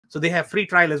So they have free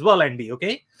trial as well, Andy.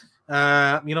 Okay.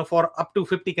 For up to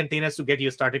 50 containers to get you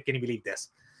started. Can you believe this?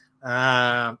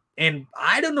 And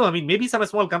I don't know. I mean, maybe some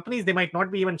small companies, they might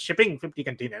not be even shipping 50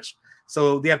 containers.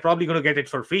 So they are probably going to get it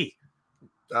for free.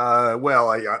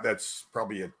 That's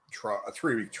probably a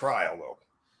 3-week trial, though,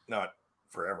 not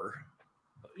forever.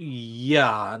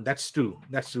 Yeah, that's true.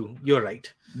 You're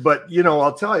right. But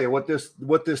I'll tell you what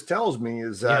this tells me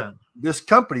is that this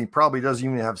company probably doesn't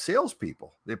even have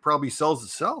salespeople. It probably sells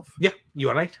itself. Yeah,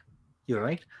 you're right.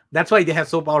 That's why they have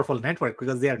so powerful network,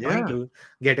 because they are trying to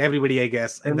get everybody, I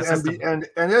guess. And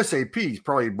SAP is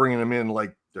probably bringing them in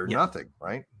like they're nothing,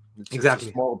 right? It's just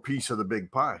a small piece of the big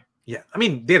pie. Yeah, I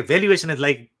mean, their valuation is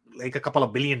like a couple of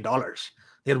 $1 billion.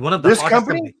 They're one of the hottest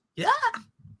company. Yeah.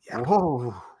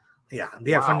 Whoa. Yeah,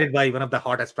 they are funded by one of the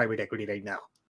hottest private equity right now.